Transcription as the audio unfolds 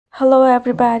Hello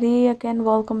everybody, again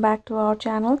welcome back to our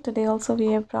channel. Today also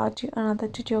we have brought you another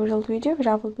tutorial video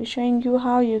where I will be showing you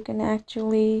how you can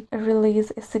actually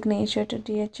release a signature to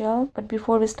DHL. But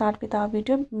before we start with our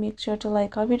video, make sure to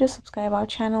like our video, subscribe our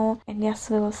channel, and yes,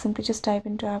 we will simply just dive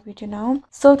into our video now.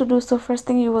 So to do so, first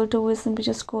thing you will do is simply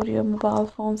just go to your mobile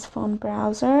phone's phone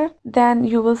browser. Then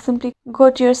you will simply go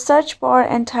to your search bar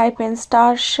and type in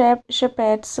Starship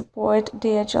support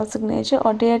DHL signature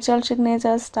or DHL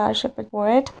signature Starship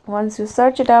support. Once you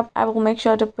search it up, I will make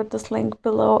sure to put this link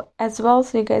below as well,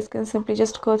 so you guys can simply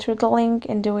just go through the link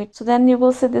and do it. So then you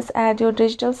will see this add your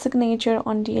digital signature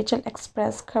on DHL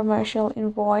Express commercial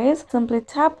invoice. Simply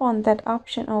tap on that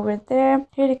option over there.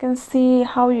 Here you can see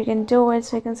how you can do it.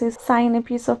 So you can see sign a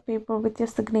piece of paper with your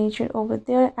signature over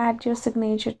there, add your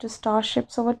signature to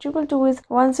Starship. So what you will do is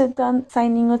once you're done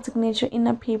signing your signature in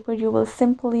a paper, you will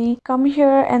simply come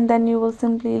here and then you will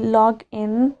simply log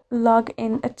in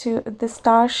to the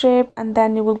Starship, and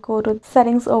then you will go to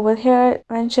settings over here,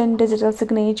 mention digital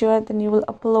signature, then you will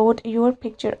upload your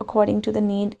picture according to the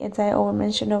need. As I over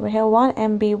mentioned over here, 1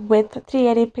 MB width,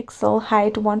 380 pixel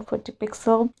height, 140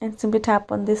 pixel, and simply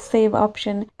tap on this save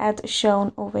option as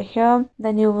shown over here.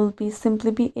 Then you will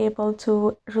simply be able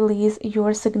to release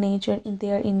your signature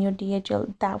in your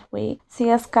DHL that way. So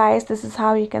yes guys, this is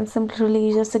how you can simply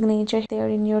release your signature there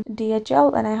in your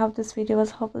DHL, and I hope this video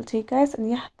was helpful to you guys. And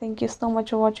yeah, thank you so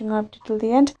much for watching up till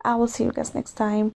the end. I will see you guys next time.